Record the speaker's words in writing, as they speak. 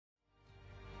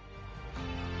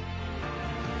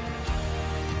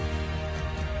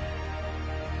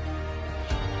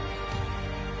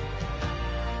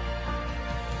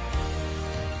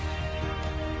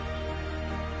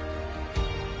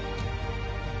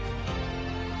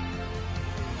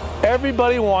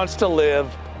Everybody wants to live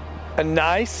a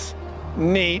nice,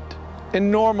 neat,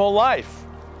 and normal life.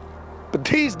 But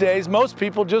these days, most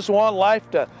people just want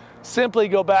life to simply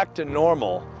go back to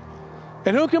normal.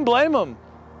 And who can blame them?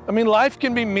 I mean, life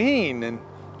can be mean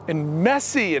and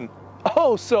messy and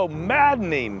oh, so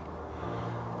maddening.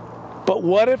 But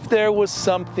what if there was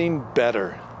something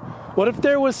better? What if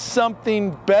there was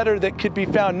something better that could be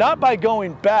found, not by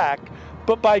going back,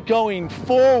 but by going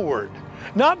forward?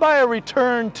 Not by a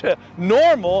return to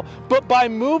normal, but by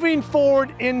moving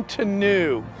forward into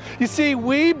new. You see,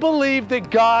 we believe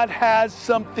that God has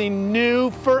something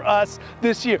new for us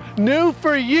this year. New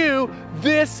for you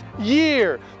this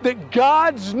year. That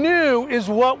God's new is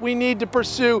what we need to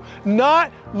pursue,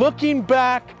 not looking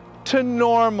back to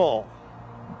normal.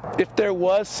 If there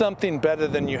was something better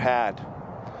than you had,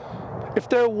 if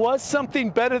there was something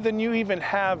better than you even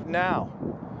have now,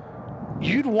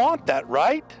 you'd want that,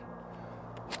 right?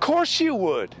 Of course you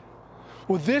would.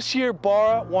 Well, this year,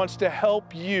 Bara wants to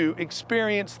help you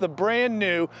experience the brand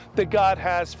new that God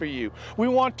has for you. We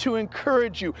want to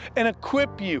encourage you and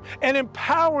equip you and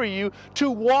empower you to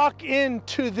walk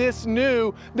into this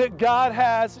new that God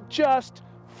has just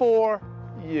for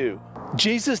you.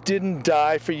 Jesus didn't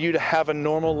die for you to have a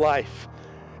normal life.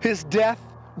 His death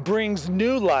brings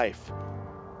new life.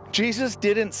 Jesus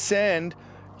didn't send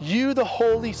you the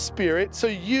Holy Spirit so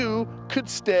you could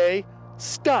stay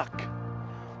stuck.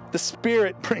 The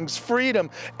Spirit brings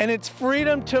freedom, and it's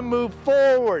freedom to move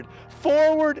forward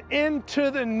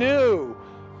into the new.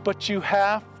 But you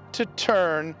have to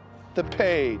turn the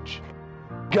page.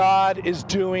 God is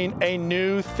doing a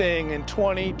new thing in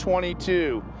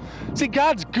 2022. See,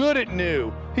 God's good at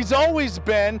new. He's always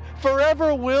been,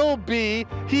 forever will be.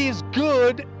 He's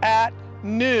good at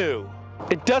new.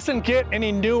 It doesn't get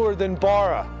any newer than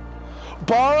Bara.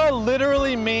 Bara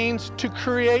literally means to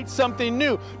create something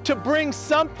new, to bring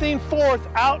something forth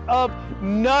out of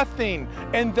nothing.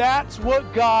 And that's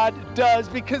what God does,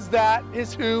 because that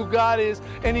is who God is.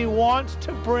 And He wants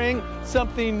to bring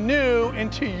something new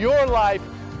into your life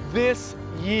this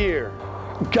year.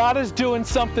 God is doing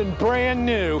something brand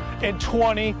new in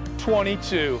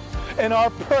 2022. And our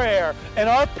prayer and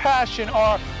our passion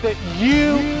are that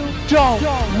you don't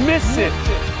miss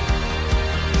it.